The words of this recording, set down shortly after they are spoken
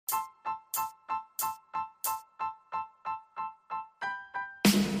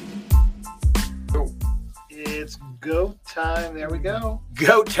It's go time. There we go.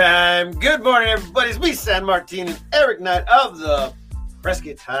 Go time. Good morning, everybody. It's me, San Martin, and Eric Knight of the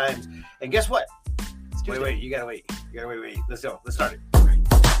Prescott Times. And guess what? Wait. You gotta wait. Let's go. Let's start it.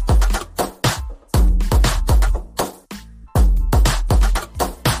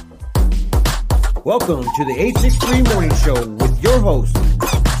 Welcome to the 863 Morning Show with your hosts,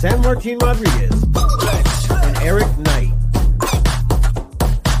 San Martin Rodriguez and Eric Knight.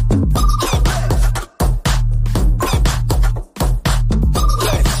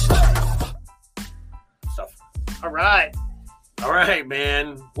 All right,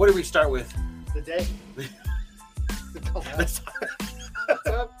 man. What do we start with? The day.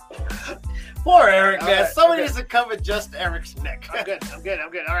 Poor Eric, man. Right, Somebody needs to come adjust Eric's neck. I'm good.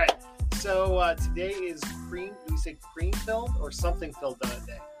 All right. So today is cream. Do we say cream filled or something filled donut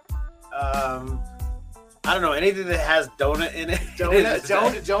day? I don't know. Anything that has donut in it.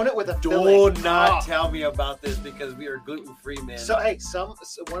 Donut with a filling. Do not tell me about this because we are gluten-free, man. So, hey,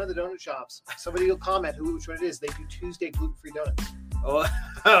 one of the donut shops, somebody will comment which one it is. They do Tuesday gluten-free donuts. Oh,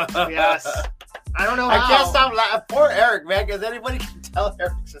 yes. I don't know how. I can't stop laughing. Poor Eric, man, because anybody can tell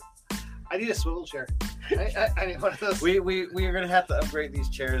Eric. I need a swivel chair. I need one of those. We are gonna have to upgrade these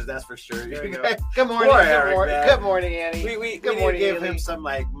chairs. That's for sure. There we go. Good morning, Eric, good morning, Annie. We need to give him some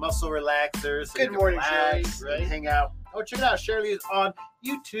muscle relaxers. So good morning, Shirley. Right? Hang out. Oh, check it out. Shirley is on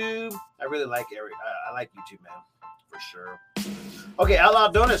YouTube. I really like Eric. I like YouTube, man, for sure. Okay, Outlaw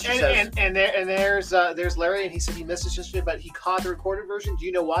Donuts. And there's Larry, and he said he missed us yesterday, but he caught the recorded version. Do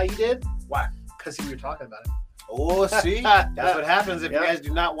you know why he did? Why? Because we were talking about it. Oh, see? That's what happens if you guys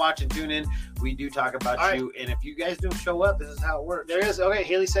do not watch and tune in. We do talk about you. And if you guys don't show up, this is how it works. There is. Okay,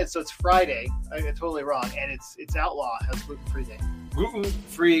 Haley said, so it's Friday. I'm totally wrong. And it's Outlaw has gluten-free day.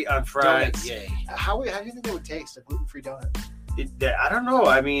 Gluten-free on Friday. Donuts. Yay. How do you think they would taste, a gluten-free donut? I don't know.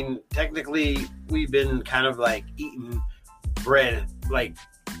 I mean, technically, we've been kind of like eating bread like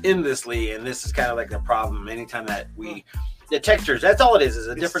endlessly. And this is kind of like the problem. Anytime that we... The textures, that's all it is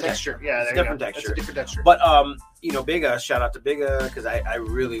a different texture. Yeah, it's a different texture. It's a different texture. But, Bigga, shout out to Bigga, because I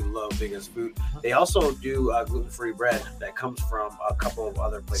really love Bigga's food. They also do gluten-free bread that comes from a couple of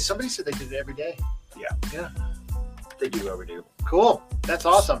other places. Somebody said they did it every day. Yeah. They do overdue. Cool. That's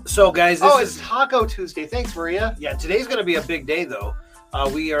awesome. So, guys, it's Taco Tuesday. Thanks, Maria. Yeah, today's going to be a big day, though.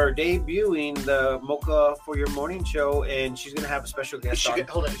 We are debuting the Mocha for Your Morning Show, and she's going to have a special guest on.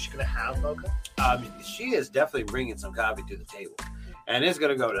 Hold on, is she going to have Mocha? She is definitely bringing some coffee to the table. And it's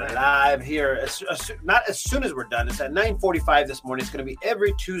going to go live here, not as soon as we're done. It's at 9:45 this morning. It's going to be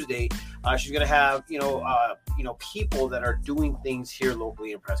every Tuesday. She's going to have, people that are doing things here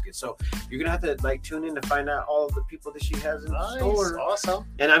locally in Prescott. So you're going to have to tune in to find out all of the people that she has in store. Awesome.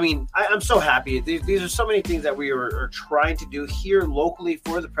 And I mean, I'm so happy. These are so many things that we are trying to do here locally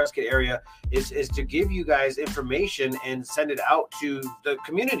for the Prescott area is to give you guys information and send it out to the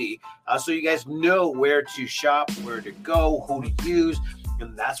community so you guys know where to shop, where to go, who to use.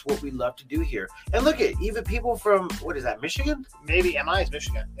 And that's what we love to do here. And look at even people from, what is that, Michigan? Maybe MI is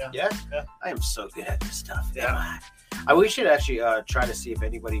Michigan. Yeah. I am so good at this stuff. Yeah. We should actually try to see if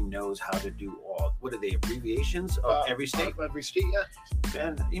anybody knows how to do what are the abbreviations of every state? Every state, yeah.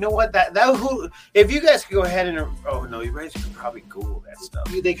 And you know what? If you guys could go ahead and you guys could probably Google that stuff.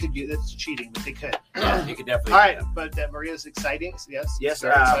 They could do that's cheating, but they could. You could definitely. All right, but Maria's exciting. Yes.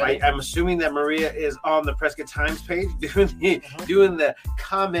 I'm assuming that Maria is on the Prescott Times page doing the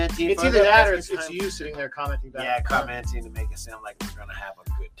commenting. It's either that or it's you sitting there commenting back. Yeah, commenting to make it sound like we're gonna have a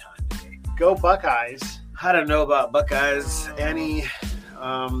good time today. Go Buckeyes. I don't know about Buckeyes, Annie.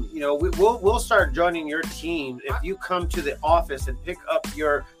 We'll start joining your team if you come to the office and pick up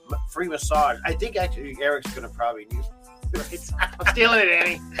your free massage. I think actually Eric's going to probably need it. I'm stealing it,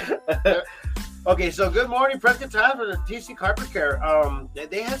 Annie. Okay, so good morning, Prescott Times for the TC Carpet Care.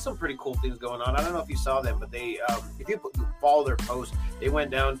 They had some pretty cool things going on. I don't know if you saw them, but they, if you follow their post, they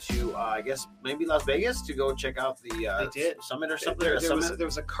went down to, I guess, maybe Las Vegas to go check out the summit or something. There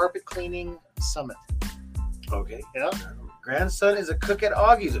was a carpet cleaning summit. Okay. Yeah. Grandson is a cook at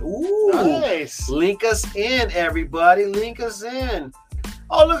Augie's. Ooh. Nice. Link us in, everybody. Link us in.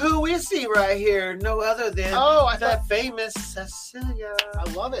 Oh, look who we see right here. No other than that famous Cecilia.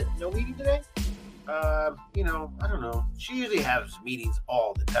 I love it. No meeting today? I don't know. She usually has meetings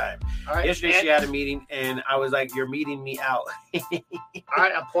all the time. All right. Yesterday she had a meeting, and I was like, "You're meeting me out." All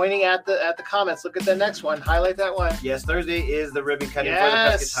right, I'm pointing at the comments. Look at the next one. Highlight that one. Yes, Thursday is the ribbon cutting for the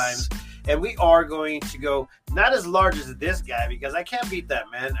Prescott Times. And we are going to go not as large as this guy because I can't beat that,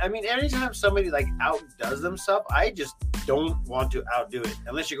 man. I mean, anytime somebody outdoes themselves, I just don't want to outdo it.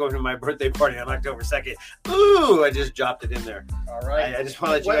 Unless you're going to my birthday party on October 2nd. Ooh, I just dropped it in there. All right. I just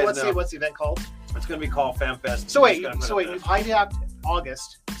want to let you guys know. What's the event called? It's going to be called Fan Fest. So wait, you've hijacked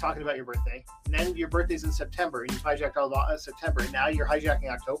August talking about your birthday, and then your birthday's in September, and you've hijacked all September, and now you're hijacking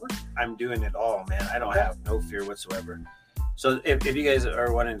October? I'm doing it all, man. I don't have no fear whatsoever. So if you guys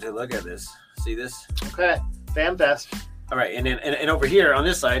are wanting to look at this, see this? Okay, Fan Fest. All right, and then and over here on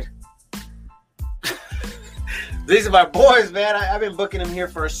this side, these are my boys, man. I've been booking them here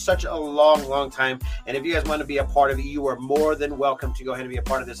for such a long time. And if you guys want to be a part of it, you are more than welcome to go ahead and be a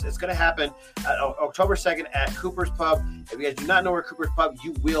part of this. It's going to happen October 2nd at Cooper's Pub. If you guys do not know where Cooper's Pub,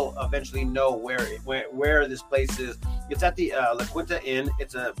 you will eventually know where this place is. It's at the La Quinta Inn.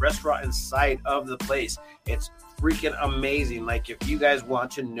 It's a restaurant inside of the place. It's freaking amazing. Like, if you guys want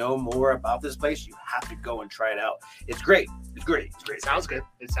to know more about this place, you have to go and try it out. It's great. It's great. It sounds good.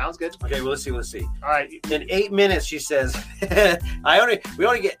 Okay, well, let's see. All right. In 8 minutes, she says. we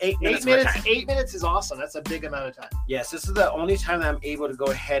only get 8 minutes. 8 minutes. 8 minutes is awesome. That's a big amount of time. Yes, this is the only time that I'm able to go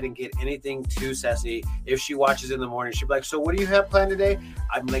ahead and get anything to Ceci. If she watches in the morning, she'll be like, "So, what do you have planned today?"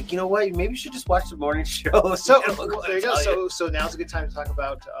 I'm like, "You know what? Maybe you should just watch the morning show." So there you go. So now's a good time to talk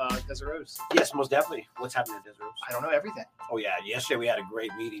about Desert Rose. Yes, most definitely. What's happening at Desert Rose? I don't know everything. Oh yeah, yesterday we had a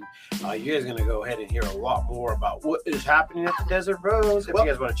great meeting. You guys are gonna go ahead and hear a lot more about what is happening at the Desert Rose. If you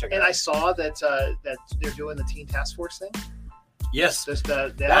guys want to check it out. And I saw that they're doing the Teen Task Force thing. Yes, that's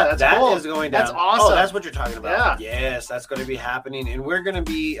that cool. is going down. That's awesome. Oh, that's what you're talking about. Yeah. Yes, that's going to be happening, and we're going to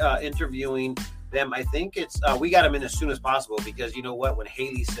be interviewing them. I think it's we got them in as soon as possible because you know what? When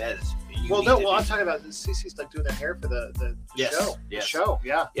Haley says, I'm talking about Cece's like doing their hair for the show. Yes. The show,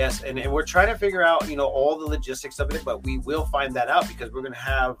 yeah. Yes, and we're trying to figure out all the logistics of it, but we will find that out because we're going to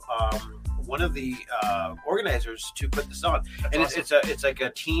have one of the organizers to put this on. That's and awesome. it's like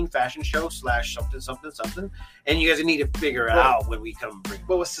a teen fashion show / something, and you guys need to figure it out when we come bring.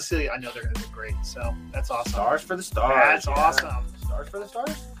 But with Cecilia, I know they're going to do great, so that's awesome. Stars for the Stars. That's awesome. Stars for the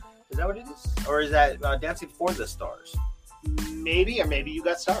Stars. Is that what it is, or is that Dancing for the Stars? Maybe, or maybe you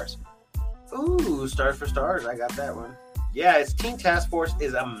got stars. Ooh, Stars for Stars. I got that one. Yeah, it's Teen Task Force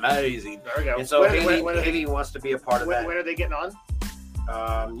is amazing. There we go. And so Haley wants to be a part of that. When are they getting on?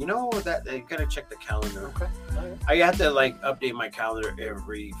 That they gotta check the calendar. Okay. Right. I have to update my calendar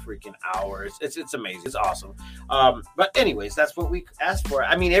every freaking hour. It's amazing. It's awesome. But anyways, that's what we asked for.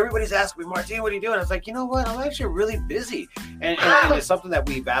 I mean, everybody's asking me, Martin, what are you doing? I was like, you know what? I'm actually really busy, and it's something that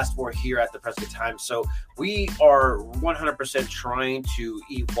we've asked for here at the Prescott Times. So we are 100% trying to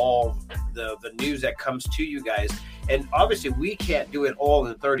evolve the news that comes to you guys. And obviously, we can't do it all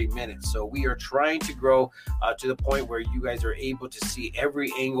in 30 minutes. So we are trying to grow to the point where you guys are able to see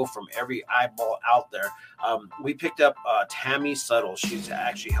every angle from every eyeball out there. We picked up Tammy Suttle. She's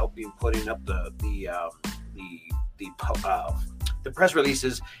actually helping putting up the press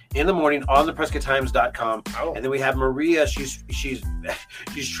releases in the morning on theprescotttimes.com. Oh. And then we have Maria. She's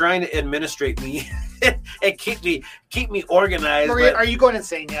trying to administrate me and keep me organized. Maria, are you going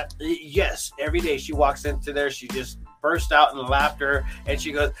insane yet? Yes. Every day she walks into there, she just bursts out in laughter and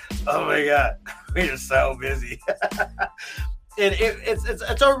she goes, "Oh my God, we're so busy." And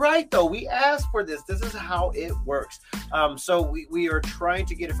it's all right though. We asked for this. This is how it works. So we are trying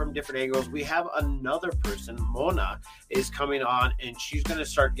to get it from different angles. We have another person, Mona, is coming on, and she's going to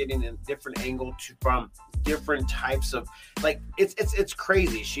start getting a different angle from different types of it's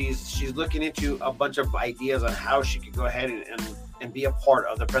crazy. She's looking into a bunch of ideas on how she could go ahead and be a part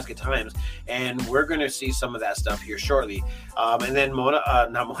of the Prescott Times, and we're going to see some of that stuff here shortly. And then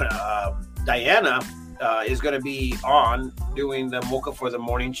Diana. Is going to be on doing the Mocha for the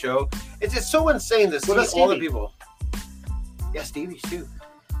morning show. It's just so insane to see all the people. Yeah, Stevie's too.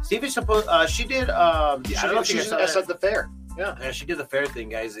 Stevie's supposed. She did. I don't know if she's at the fair. Yeah, she did the fair thing,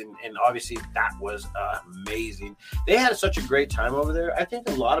 guys, and obviously that was amazing. They had such a great time over there. I think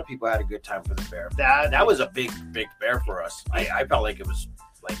a lot of people had a good time for the fair. That was a big fair for us. I felt like it was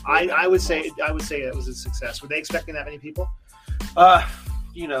I would say it was a success. Were they expecting that many people?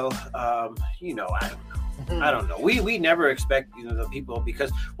 I don't know. We never expect the people,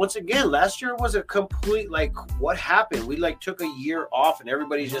 because once again, last year was a complete what happened. We took a year off, and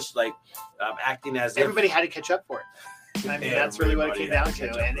everybody's just acting as everybody had to catch up for it. I mean, that's really what it came down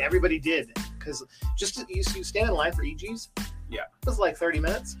to, and everybody did, because just you stand in line for EGs. Yeah, it was 30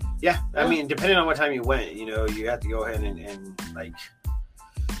 minutes. Yeah, I mean, depending on what time you went, you have to go ahead and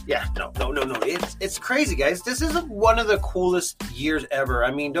yeah, no. It's crazy, guys. This is one of the coolest years ever.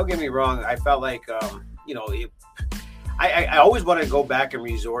 I mean, don't get me wrong. I felt like, I always want to go back and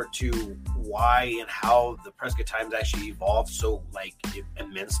resort to why and how the Prescott Times actually evolved so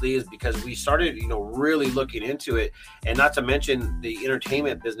immensely, is because we started, really looking into it, and not to mention the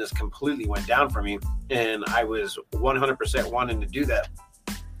entertainment business completely went down for me, and I was 100% wanting to do that.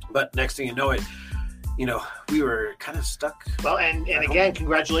 But next thing you know it, we were kind of stuck. Well, and again,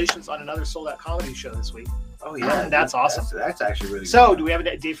 congratulations on another sold out comedy show this week. Oh yeah, that's awesome. That's actually really So, good. do we have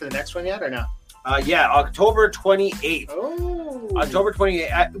a date for the next one yet, or no? Yeah, October 28th. Oh, October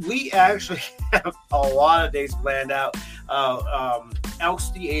 28th. We actually have a lot of dates planned out. Elks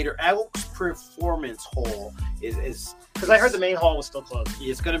Theater, Elks Performance Hall is because I heard the main hall was still closed.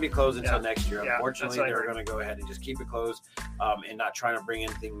 It's going to be closed until next year. Yeah, Unfortunately, they're going to go ahead and just keep it closed and not trying to bring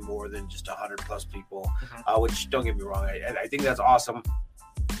anything more than just 100 plus people. Which, don't get me wrong, I think that's awesome.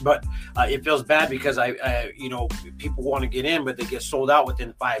 But it feels bad because people want to get in, but they get sold out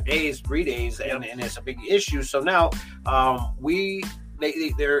within 5 days, 3 days, and it's a big issue. So now they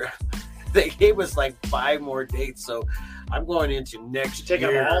gave us like 5 more dates. So I'm going into next year.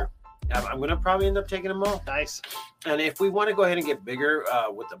 Taking them all? I'm going to probably end up taking them all. Nice. And if we want to go ahead and get bigger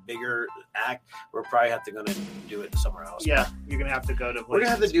with a bigger act, we're probably going to do it somewhere else. Yeah, you're going to have to go to. We're going to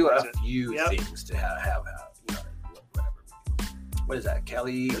have to do a few things to have whatever. What is that,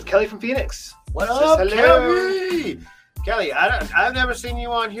 Kelly? It's Kelly from Phoenix. What up, hello. Kelly? Kelly, I've never seen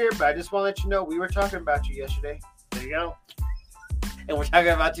you on here, but I just want to let you know we were talking about you yesterday. There you go. And we're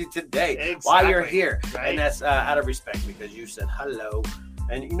talking about you today Exactly. while you're here. Right. And that's out of respect because you said hello.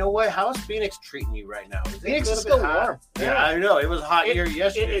 And you know what? How's Phoenix treating you right now? Phoenix is still warm. Yeah, I know. It was hot here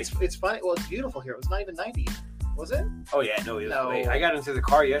yesterday. It's funny. Well, it's beautiful here. It was not even 90. Was it? Oh, yeah. No, it was. No. I got into the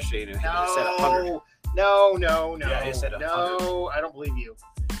car yesterday and it said 100. No. Yeah, it said 100. No, I don't believe you.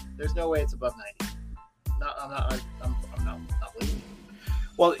 There's no way it's above 90. I'm not believing you.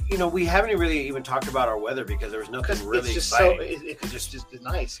 Well, we haven't really even talked about our weather because there was nothing really it's just exciting. It's just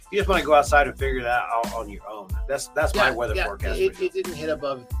nice. You just want to go outside and figure that out on your own. That's my weather forecast. It didn't hit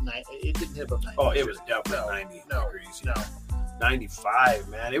above 90. It didn't hit above 90. Oh, it was definitely 90 degrees. No. 95,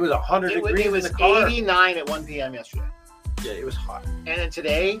 man. It was 100 degrees It was in the car. 89 at 1 p.m. yesterday. Yeah, it was hot. And then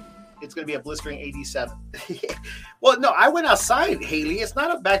today, it's going to be a blistering 87. Well, no, I went outside, Haley. It's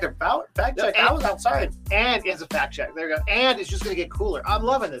not a fact check. I was outside. And it's a fact check. There you go. And it's just going to get cooler. I'm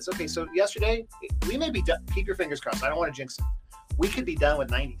loving this. Okay, so yesterday, we may be done. Keep your fingers crossed. I don't want to jinx it. We could be done with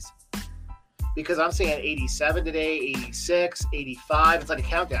 90s. Because I'm seeing 87 today, 86, 85. It's like a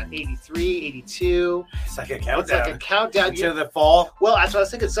countdown. 83, 82. It's like a countdown. It's like a countdown. Into the fall. Well, that's what I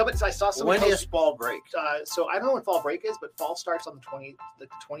was thinking. I saw someone. When does fall break? So I don't know when fall break is, but fall starts on the 20th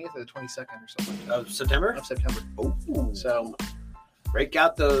or the 22nd or something. Of September? Of September. Oh. So break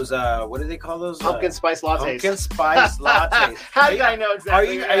out those, what do they call those? Pumpkin spice lattes. Pumpkin spice lattes. How did I know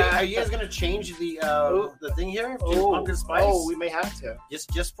exactly? Are you guys going to change the thing here to pumpkin spice? Oh, we may have to.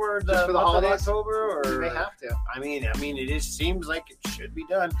 Just for the month holidays? of October? Or? We may have to. I mean, it just seems like it should be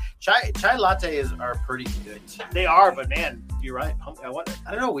done. Chai lattes are pretty good. They are, but man, you're right.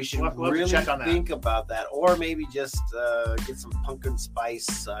 I don't know. We should we'll really check on that. think about that. Or maybe just get some pumpkin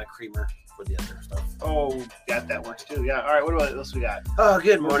spice creamer for the other stuff. Oh, that works too. Yeah. All right. What else we got? Oh,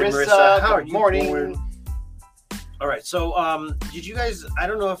 good morning, Marissa. How are you? Morning. All right. So, did you guys? I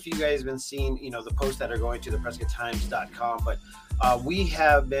don't know if you guys have been seeing, the posts that are going to the PrescottTimes.com, but we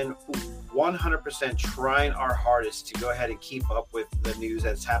have been 100% trying our hardest to go ahead and keep up with the news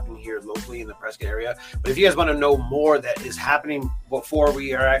that's happening here locally in the Prescott area. But if you guys want to know more that is happening before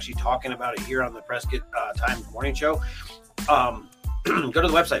we are actually talking about it here on the Prescott Times Morning Show, go to the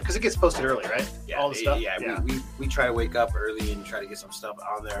website because it gets posted early, right? Yeah, all the stuff. Yeah. We try to wake up early and try to get some stuff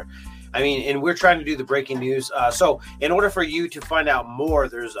on there. I mean, and we're trying to do the breaking news. So in order for you to find out more,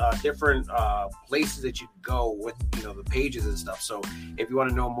 there's different places that you can go with, the pages and stuff. So if you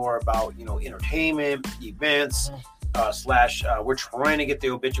want to know more about, entertainment, events, / we're trying to get the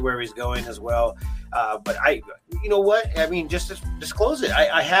obituaries going as well. But you know what? I mean, just disclose it.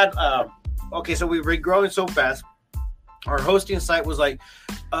 I had, okay, so we've been growing so fast. Our hosting site was like,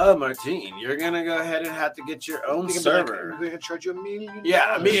 Martine, you're going to go ahead and have to get your own server. We're going to charge you $1 million.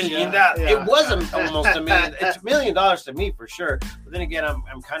 Yeah, $1 million. Yeah. It wasn't almost $1 million. It's $1 million to me for sure. But then again,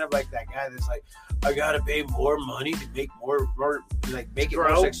 I'm kind of like that guy that's like, I got to pay more money to make more like make it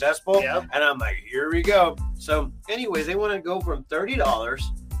more successful. Yep. And I'm like, here we go. So anyways, they want to go from $30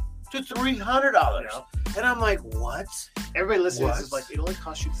 to $300. Yep. And I'm like, what? Everybody listening to this is like, it only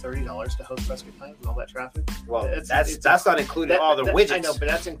costs you $30 to host Prescott Times with all that traffic. Well, that's not including all the widgets. I know, but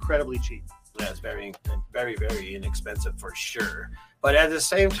that's incredibly cheap. Yeah, it's very, very, very inexpensive for sure. But at the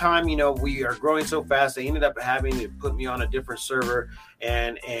same time, we are growing so fast. They ended up having to put me on a different server,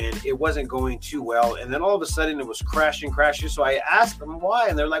 and it wasn't going too well. And then all of a sudden, it was crashing. So I asked them why,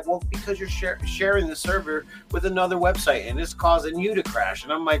 and they're like, "Well, because you're sharing the server with another website, and it's causing you to crash."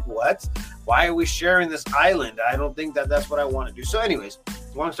 And I'm like, "What? Why are we sharing this island? I don't think that's what I want to do." So, anyways,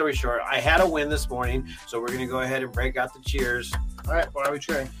 long story short, I had a win this morning, so we're gonna go ahead and break out the cheers. All right, what are we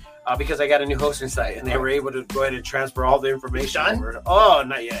cheering? because I got a new hosting site, and they were able to go ahead and transfer all the information Done? over. Oh,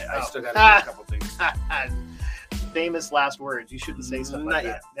 not yet. I still got to do a couple things. Famous last words. You shouldn't say stuff like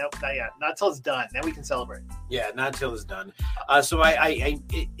that. Nope, not yet. Not till it's done. Then we can celebrate. Yeah, not until it's done. So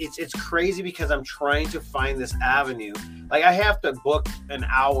it's crazy because I'm trying to find this avenue. Like, I have to book an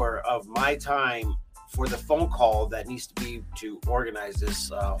hour of my time for the phone call that needs to be to organize this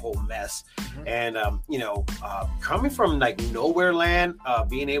whole mess. And coming from like nowhere land,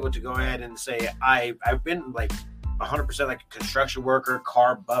 being able to go ahead and say I've been like 100% like a construction worker,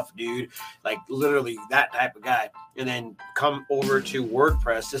 car buff dude, like literally that type of guy, and then come over to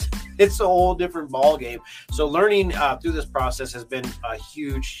WordPress. It's a whole different ball game. So learning through this process has been a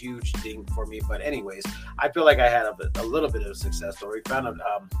huge thing for me. But anyways, I feel like I had a little bit of a success story. Found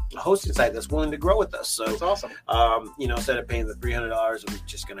a hosting site that's willing to grow with us. So that's awesome. Instead of paying the $300, I'm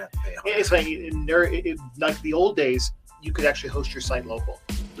just gonna have to pay $100. It's funny, like the old days, you could actually host your site local.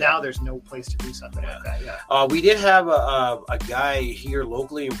 Now there's no place to do something like that. Yeah. We did have a guy here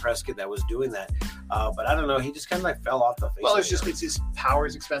locally in Prescott that was doing that, but I don't know. He just kind of like fell off the face. Well, it's just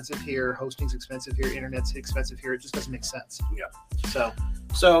power's expensive here, hosting's expensive here, internet's expensive here. It just doesn't make sense. Yeah.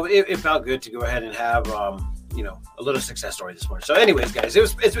 So it felt good to go ahead and have a little success story this morning. So, anyways, guys,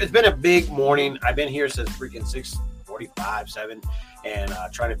 it's been a big morning. I've been here since freaking 6:45, 7, and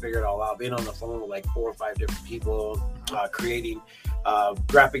trying to figure it all out. Being on the phone with like 4 or 5 different people, creating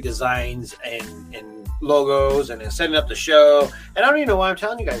graphic designs and logos, and then setting up the show. And I don't even know why I'm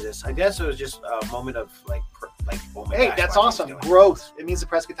telling you guys this. I guess it was just a moment of like oh my gosh, that's awesome. Growth. It means the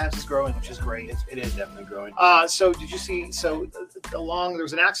Prescott Times is growing, which is great. It is definitely growing. So did you see? So there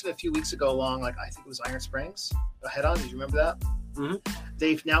was an accident a few weeks ago along, like I think it was Iron Springs, a head-on. Did you remember that? Mm-hmm.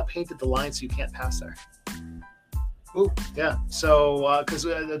 They've now painted the line so you can't pass there. Ooh. Yeah. So because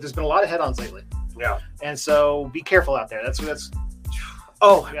there's been a lot of head-ons lately. Yeah. And so be careful out there. That's.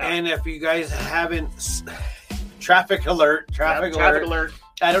 Oh, yeah. And if you guys haven't, traffic alert. Traffic alert.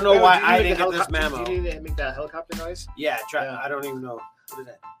 I don't know why I didn't get this memo. Do you need to make that helicopter noise? Yeah, I don't even know. What is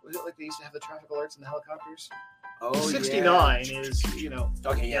that? Was it like they used to have the traffic alerts in the helicopters? Oh, 69 is,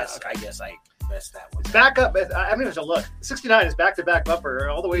 Okay, yes. Okay. I guess I messed that one. It's back up. I mean, look. 69 is back-to-back bumper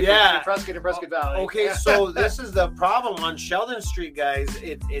all the way from Prescott and Prescott Valley. Okay, so this is the problem on Sheldon Street, guys.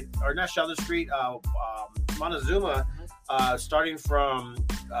 Or not Sheldon Street, Montezuma, starting from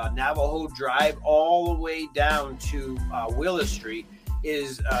Navajo Drive all the way down to Willis Street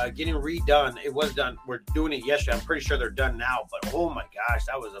is getting redone. It was done. We're doing it yesterday. I'm pretty sure they're done now, but oh my gosh,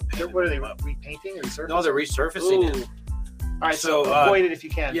 that was a pain. What are they, repainting or resurfacing? No, they're resurfacing it. All right, so avoid it if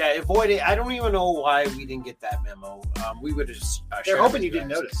you can. Yeah, avoid it. I don't even know why we didn't get that memo. We would have just they're hoping you didn't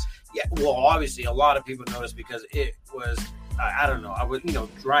notice. Yeah, well, obviously a lot of people noticed because it was I don't know. I was,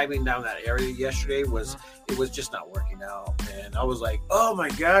 driving down that area yesterday it was just not working out. And I was like, oh my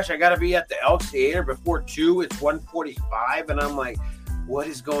gosh, I got to be at the Elks Theater before 2. It's 1:45. And I'm like, what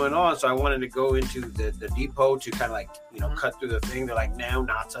is going on? So I wanted to go into the depot to kind of like, cut through the thing. They're like, no,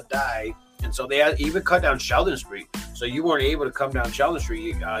 not to die. And so they had even cut down Sheldon Street. So you weren't able to come down Sheldon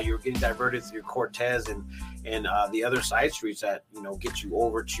Street. You were getting diverted through Cortez and the other side streets that, get you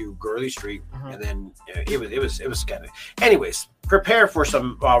over to Gurley Street. And then it was scary. Anyways, prepare for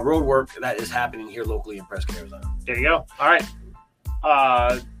some road work that is happening here locally in Prescott, Arizona. There you go. All right.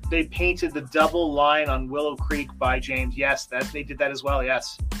 They painted the double line on Willow Creek by James. Yes, they did that as well.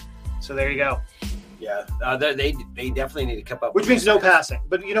 Yes. So there you go. Yeah, they definitely need to keep up. Which means no passing.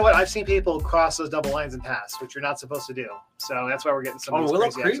 But you know what? I've seen people cross those double lines and pass, which you're not supposed to do. So that's why we're getting some of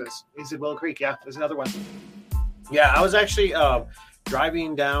these crazy access. Is it Willow Creek? Yeah, there's another one. Yeah, I was actually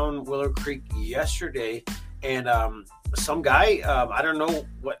driving down Willow Creek yesterday, and some guy, I don't know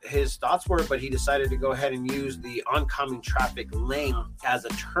what his thoughts were, but he decided to go ahead and use the oncoming traffic lane as a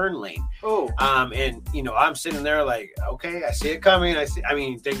turn lane. Oh. And I'm sitting there like, okay, I see it coming.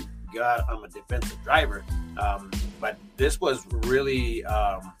 Thank God I'm a defensive driver. But this was really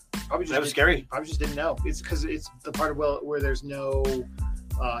that was scary. I just didn't know. It's because it's the part of where there's no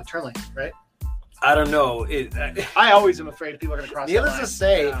turn lane, right? I don't know. I always am afraid people are going to cross. Needless to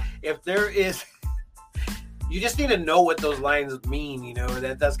say, if there is, you just need to know what those lines mean.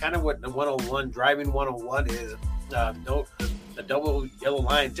 That's kind of what the 101 driving 101 is. The double yellow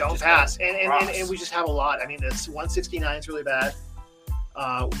line. Don't pass, and we just have a lot. I mean, this 169 is really bad.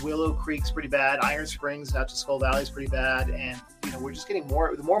 Willow Creek's pretty bad. Iron Springs out to Skull Valley is pretty bad, and we're just getting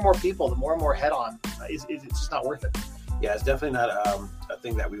more. The more and more people, the more and more head on. It's just not worth it. Yeah, it's definitely not a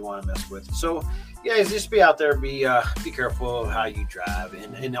thing that we want to mess with. So, yeah, just be out there, be careful of how you drive,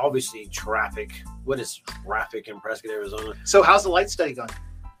 and obviously traffic. What is traffic in Prescott, Arizona? So, how's the light study going?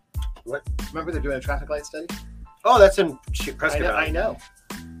 What? Remember they're doing a traffic light study? Oh, that's in Prescott. I know.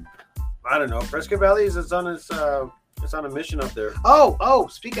 I don't know. Prescott Valley is it's on a mission up there. Oh,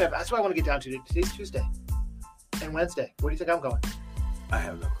 speaking of, that's what I want to get down to. Today's Tuesday and Wednesday. Where do you think I'm going? I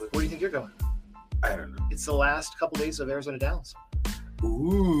have no clue. Where do you think you're going? I don't know. It's the last couple days of Arizona Downs.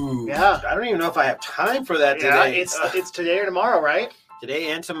 Ooh. Yeah. I don't even know if I have time for that today. It's today or tomorrow, right?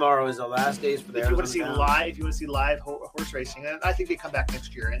 Today and tomorrow is the last days for the If you want to see live horse racing, and I think they come back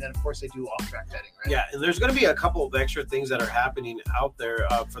next year, and then of course they do off-track betting, right? Yeah, and there's going to be a couple of extra things that are happening out there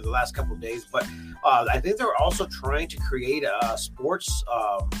for the last couple of days, but I think they're also trying to create a sports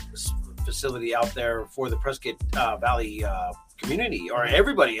facility out there for the Prescott Valley community, or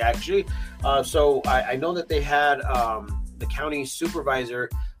everybody actually. So I know that they had the county supervisor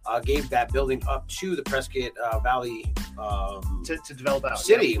gave that building up to the Prescott Valley to develop out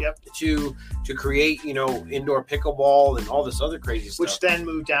city to create, indoor pickleball and all this other crazy stuff. Which then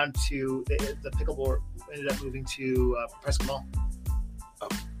moved down to the pickleball ended up moving to Prescott Mall. Oh.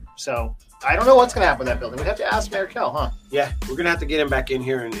 So I don't know what's going to happen with that building. We'd have to ask Mayor Kell, huh? Yeah, we're going to have to get him back in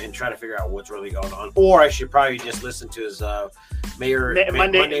here and try to figure out what's really going on. Or I should probably just listen to his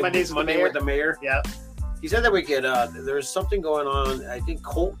Mondays with the mayor. Yeah. He said that we could, there's something going on. I think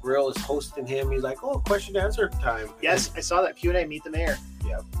Colt Grill is hosting him. He's like, question and answer time. Yes, I saw that Q&A, Meet the Mayor.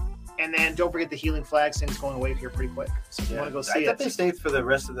 Yeah. And then don't forget the Healing Flags thing is going away here pretty quick. So if you want to go see I thought they stayed for the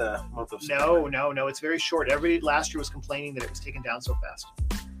rest of the month of September. No. It's very short. Everybody last year was complaining that it was taken down so fast.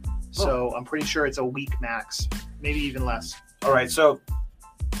 So I'm pretty sure it's a week max, maybe even less. All right. So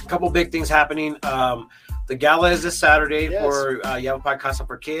a couple big things happening. The gala is this Saturday for Yavapai County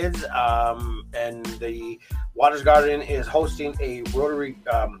for Kids, and the Waters Garden is hosting a Rotary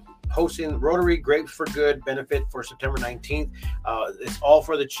Grapes for Good benefit for September 19th. It's all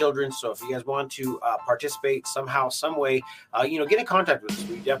for the children, so if you guys want to participate somehow, some way, get in contact with us.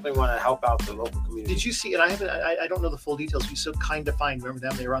 We definitely want to help out the local community. Did you see? And I don't know the full details. You so kind to find. Remember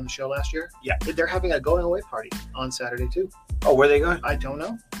them? They were on the show last year. Yeah, they're having a going away party on Saturday too. Oh, where are they going? I don't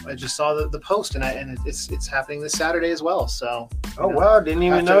know. I just saw the post, and it's happening this Saturday as well. So. Wow! Didn't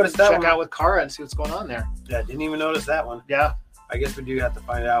even notice that. Check out with Cara and see what's going on there. Yeah, didn't even notice that one. Yeah. I guess we do have to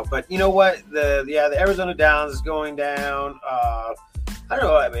find out. But you know what? The Arizona Downs is going down. I don't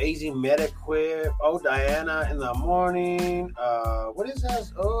know. AZ Mediquip. Oh, Diana in the morning. What is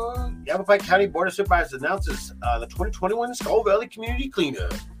that? Oh, Yavapai County Board of Supervisors announces the 2021 Skull Valley Community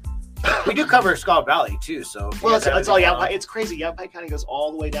Cleanup. We do cover Skull Valley too, so. Well, it's all Yavapai. It's crazy. Yavapai County goes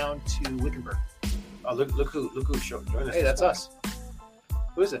all the way down to Wickenburg. Oh, look who joined us. Hey, that's us.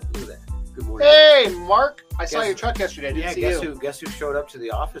 Who is it? Look at that. Good morning. Hey, Mark. I saw your truck yesterday. I didn't see you. Guess who showed up to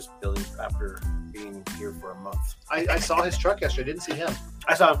the office building after being here for a month? I saw his truck yesterday. I didn't see him.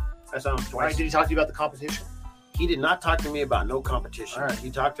 I saw him twice. All right, did he talk to you about the competition? He did not talk to me about no competition. All right.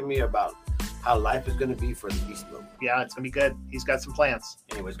 He talked to me about how life is going to be for the Beast Mode. Yeah, it's going to be good. He's got some plans.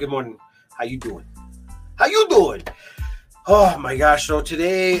 Anyways, good morning. How you doing? Oh, my gosh. So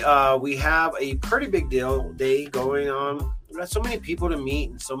today we have a pretty big day going on. We've got so many people to meet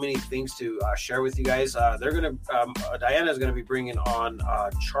and so many things to share with you guys. Diana is going to be bringing on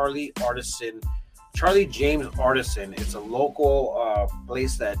Charlie James Artisan. It's a local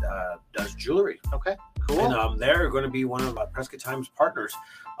place that does jewelry. Okay, cool. And they're going to be one of Prescott Times partners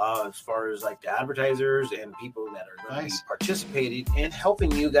as far as like the advertisers and people that are going to be participating and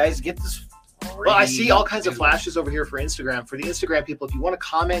helping you guys get this. Well, I see all kinds of flashes over here for Instagram. For the Instagram people, if you want to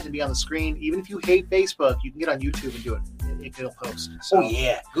comment and be on the screen, even if you hate Facebook, you can get on YouTube and do it. It'll post. So, oh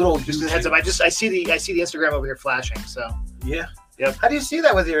yeah, good old just YouTube. A heads up. I see the Instagram over here flashing. So yeah. Yep. How do you see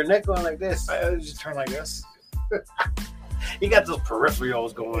that with your neck going like this? I just turn like this. You got those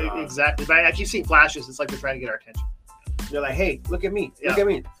peripherals going on. Exactly. But I keep seeing flashes. It's like they're trying to get our attention. They're like, hey, look at me. Look at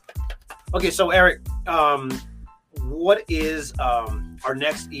me. Okay, so Eric, what is our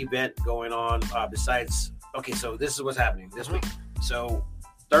next event going on besides? Okay, so this is what's happening this week. So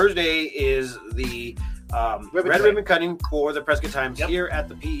Thursday is the red ribbon cutting for the Prescott Times here at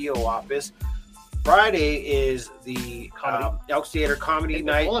the PEO office. Friday is the Elks Theater Comedy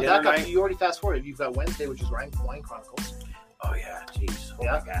Night. Hold on, back up. You already fast forwarded. You've got Wednesday, which is Wine Chronicles. Oh yeah, jeez. Oh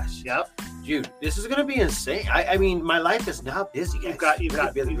my gosh. Yep. Dude, this is gonna be insane. I mean, my life is now busy. Guys. You've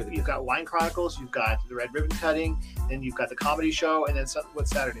got Wine Chronicles. You've got the red ribbon cutting. Then you've got the comedy show, and then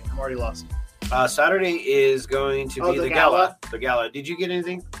what's Saturday? I'm already lost. Saturday is going to be the gala. The gala. Did you get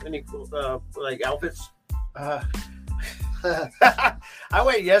anything? Any like outfits? I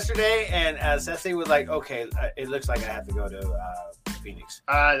went yesterday, and Ceci was like, "Okay, it looks like I have to go to Phoenix."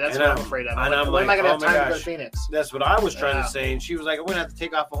 That's what I'm afraid of. And I'm when like, am I going to have time to go to gosh. Phoenix? That's what I was trying to say, and she was like, "I'm going to have to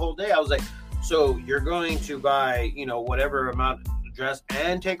take off a whole day." I was like, "So you're going to buy, whatever amount of dress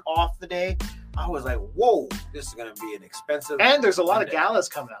and take off the day?" I was like, "Whoa, this is going to be an expensive." And there's a lot of galas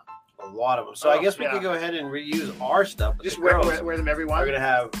coming up. a lot of them. So I guess we could go ahead and reuse our stuff. Just wear them everyone. We're gonna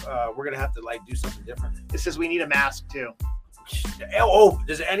have to like do something different. It says we need a mask too. Oh,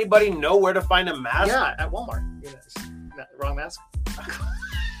 does anybody know where to find a mask? Yeah, at Walmart. Wrong mask.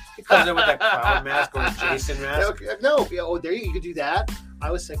 It comes in with that clown mask or a Jason mask. No, oh, there you could do that.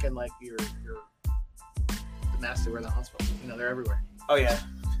 I was thinking like the masks they wear in the hospital. They're everywhere. Oh yeah.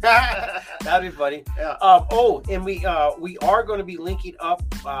 That'd be funny. Yeah. And we are going to be linking up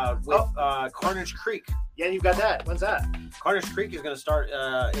with Carnage Creek. Yeah, you've got that. When's that? Carnage Creek is going to start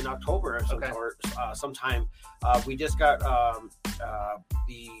in October or sometime. We just got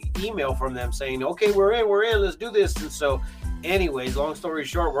the email from them saying, okay, we're in, let's do this. And so anyways, long story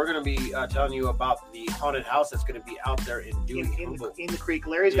short, we're going to be telling you about the haunted house that's going to be out there in Dewey. In the creek.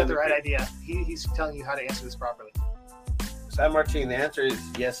 Larry's got the right idea. He's telling you how to answer this properly. San Martin, the answer is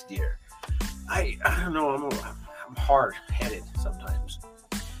yes, dear. I don't know. I'm hard-headed sometimes.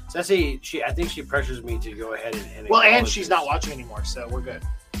 Ceci, I think she pressures me to go ahead and and she's not watching anymore, so we're good.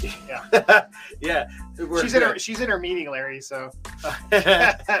 Yeah. Yeah. She's in her meeting, Larry. So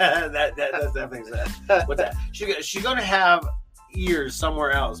that's definitely sad. What's that? She's gonna have ears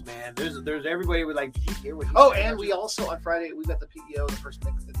somewhere else, man. There's everybody would like. Did you hear what he said? And we also on Friday we got the PEO, the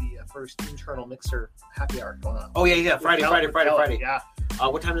first internal mixer happy hour going on. Oh yeah. Friday. Yeah.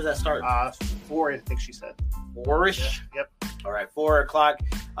 What time does that start? 4, I think she said. 4-ish. Yeah. Yep. All right, 4 o'clock.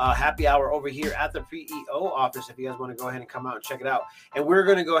 Happy hour over here at the PEO office. If you guys want to go ahead and come out and check it out, and we're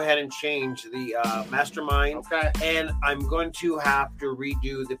going to go ahead and change the mastermind. Okay. And I'm going to have to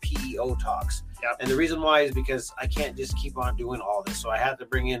redo the PEO talks. Yep. And the reason why is because I can't just keep on doing all this. So I have to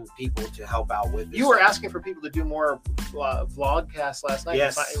bring in people to help out with this. You were asking for people to do more vlogcasts last night.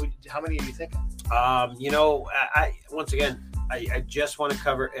 Yes. How many are you thinking? I once again, I just want to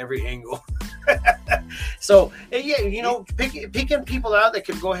cover every angle. So, yeah, picking people out that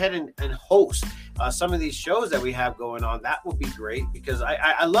can go ahead and host some of these shows that we have going on, that would be great because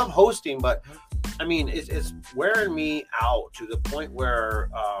I love hosting, but I mean, it's wearing me out to the point where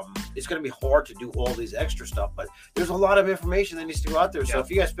it's going to be hard to do all these extra stuff, but there's a lot of information that needs to go out there. So if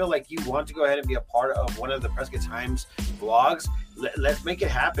you guys feel like you want to go ahead and be a part of one of the Prescott Times vlogs, let's make it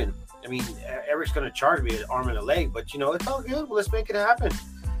happen. I mean, Eric's going to charge me an arm and a leg, but it's all good. Well, let's make it happen.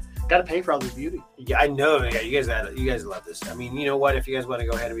 Got to pay for all this beauty. Yeah, I know. Yeah, you guys love this. I mean, you know what? If you guys want to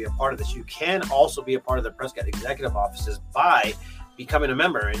go ahead and be a part of this, you can also be a part of the Prescott Executive Offices by becoming a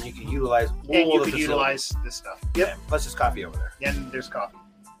member, and you can utilize this stuff. Yep. Yeah, plus there's coffee over there. And there's coffee.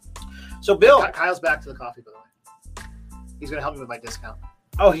 So, Bill, Kyle's back to the coffee, by the way. He's going to help me with my discount.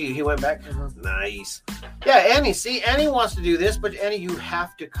 Oh, he went back? Mm-hmm. Nice. Yeah, Annie wants to do this, but Annie, you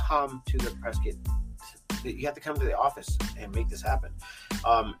have to come to the Prescott. You have to come to the office and make this happen.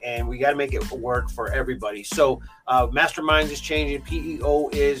 And we got to make it work for everybody. So Masterminds is changing. PEO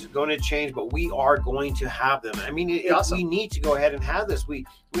is going to change, but we are going to have them. I mean, awesome. We need to go ahead and have this. We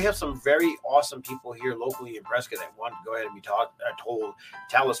have some very awesome people here locally in Prescott that want to go ahead and be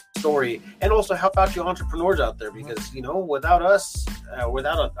tell a story, and also help out you entrepreneurs out there because, without us,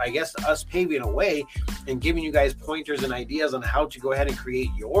 us paving a way and giving you guys pointers and ideas on how to go ahead and create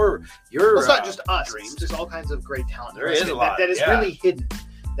your it's not just us. dreams. There's all kinds of great talent. There is a lot. That is really hidden.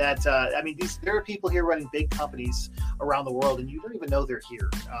 That there are people here running big companies around the world, and you don't even know they're here.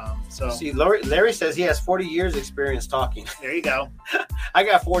 See, Larry says he has 40 years experience talking. There you go. I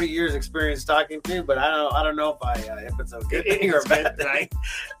got 40 years experience talking too, but I don't know if it's a good thing or a bad thing. Right?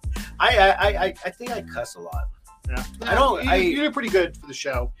 I think I cuss a lot. Yeah. You did pretty good for the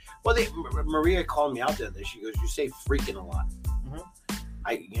show. Well, Maria called me out there. She goes, "You say freaking a lot." Mm-hmm.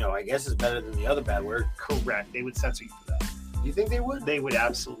 I guess it's better than the other bad word. Correct. They would censor you for that. Do you think they would? They would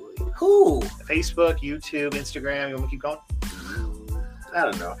absolutely. Who? Facebook, YouTube, Instagram. You want me to keep going? I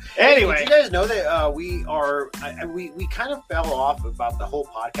don't know. Anyway, did you guys know that we kind of fell off about the whole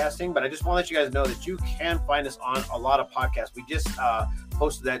podcasting, but I just want to let you guys know that you can find us on a lot of podcasts. We just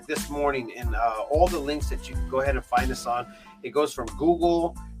posted that this morning, and all the links that you can go ahead and find us on. It goes from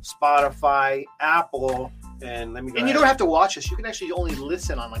Google, Spotify, Apple, and you don't have to watch us. You can actually only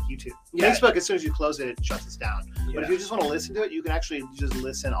listen on like YouTube. Yeah. Facebook, as soon as you close it, it shuts us down. Yeah. But if you just want to listen to it, you can actually just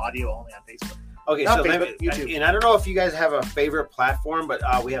listen audio only on Facebook. Okay, Not so Facebook, YouTube. And I don't know if you guys have a favorite platform, but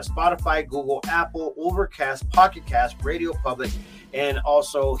we have Spotify, Google, Apple, Overcast, Pocket Cast, Radio Public, and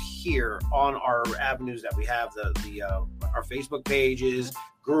also here on our avenues that we have our Facebook pages,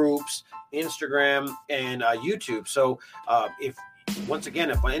 groups, Instagram, and YouTube. So if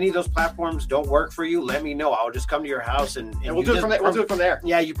any of those platforms don't work for you, let me know. I'll just come to your house and we'll do it from there. We'll do it from there.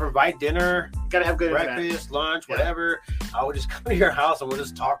 Yeah, you provide dinner. You gotta have good breakfast, lunch, whatever. I will just come to your house and we'll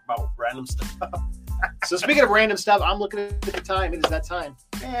just talk about random stuff. So speaking of random stuff, I'm looking at the time. It is that time.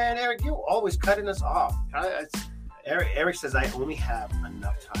 Man, Eric, you're always cutting us off. Eric says I only have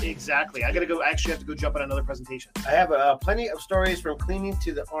enough time. Exactly. I gotta go. I actually have to go jump on another presentation. I have plenty of stories from cleaning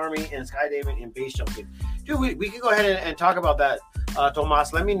to the Army and skydiving and base jumping. Dude, we can go ahead and talk about that,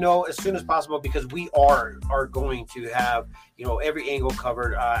 Tomas. Let me know as soon as possible because we are going to have every angle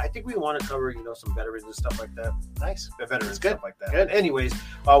covered. I think we want to cover some veterans and stuff like that. Nice. Veterans good. Stuff like that. Good. Anyways,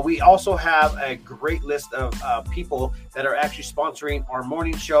 we also have a great list of people that are actually sponsoring our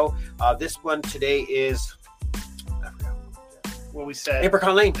morning show. This one today is. What we said.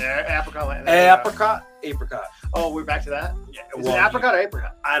 Apricot Lane. Apricot Lane. Apricot. Oh, we're back to that? Yeah. Is it apricot or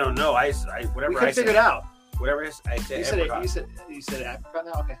apricot? I don't know. Whatever we can figure it out. Whatever it is, I say apricot. You said apricot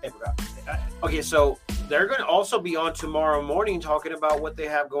now? Okay. Apricot. Okay, so they're going to also be on tomorrow morning talking about what they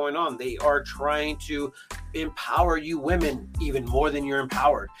have going on. They are trying to empower you women even more than you're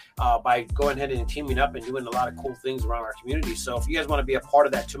empowered by going ahead and teaming up and doing a lot of cool things around our community. So if you guys want to be a part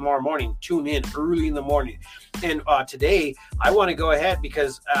of that tomorrow morning, tune in early in the morning. And today I want to go ahead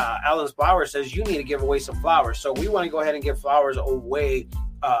because Alan's Flowers says you need to give away some flowers. So we want to go ahead and give flowers away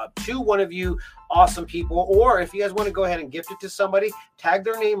to one of you awesome people, or if you guys want to go ahead and gift it to somebody, tag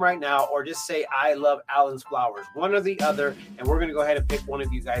their name right now or just say I love Alan's Flowers, one or the other, and we're going to go ahead and pick one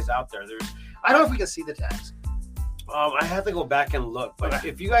of you guys out there. I don't know if we can see the tags. I have to go back and look, but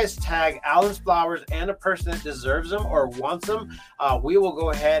if you guys tag Alan's Flowers and a person that deserves them or wants them, we will go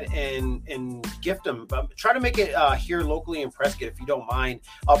ahead and gift them. Try to make it here locally in Prescott if you don't mind.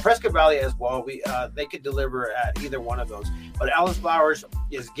 Prescott Valley as well. They could deliver at either one of those. But Alan's Flowers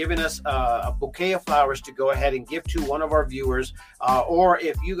is giving us a bouquet of flowers to go ahead and give to one of our viewers, or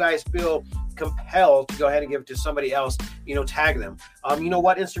if you guys feel compelled to go ahead and give it to somebody else, tag them. You know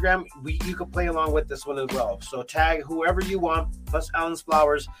what, Instagram, you could play along with this one as well. So tag whoever you want, plus Alan's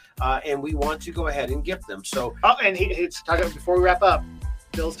Flowers, and we want to go ahead and gift them. So, and it's talking before we wrap up.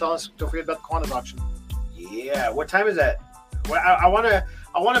 Bill's telling us don't forget about the Qantas auction. Yeah, what time is that? Well, I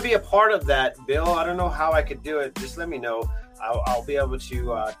want to be a part of that, Bill. I don't know how I could do it. Just let me know. I'll be able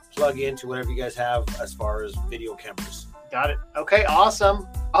to plug into whatever you guys have as far as video cameras. Got it. Okay, awesome.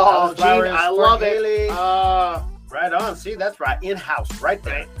 Oh, Gene, I love it. Right on. See, that's right. In-house, right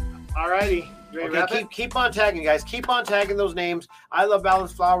there. All righty. Okay, keep on tagging, guys. Keep on tagging those names. I love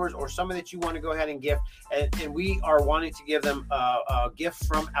Alan's Flowers or somebody that you want to go ahead and gift. And we are wanting to give them a gift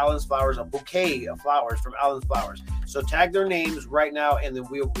from Alan's Flowers, a bouquet of flowers from Alan's Flowers. So tag their names right now, and then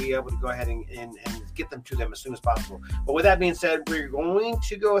we'll be able to go ahead and get them to them as soon as possible. But with that being said, we're going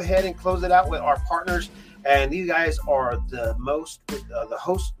to go ahead and close it out with our partners. And these guys are the most, the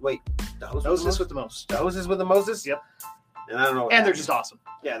host. Wait, the hostess with the most. The hostess with the mostest? Yep. And I don't know. And they're just awesome.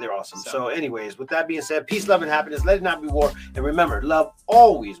 Yeah, they're awesome. So anyways, with that being said, peace, love, and happiness. Let it not be war. And remember, love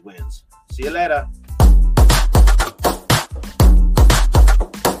always wins. See you later.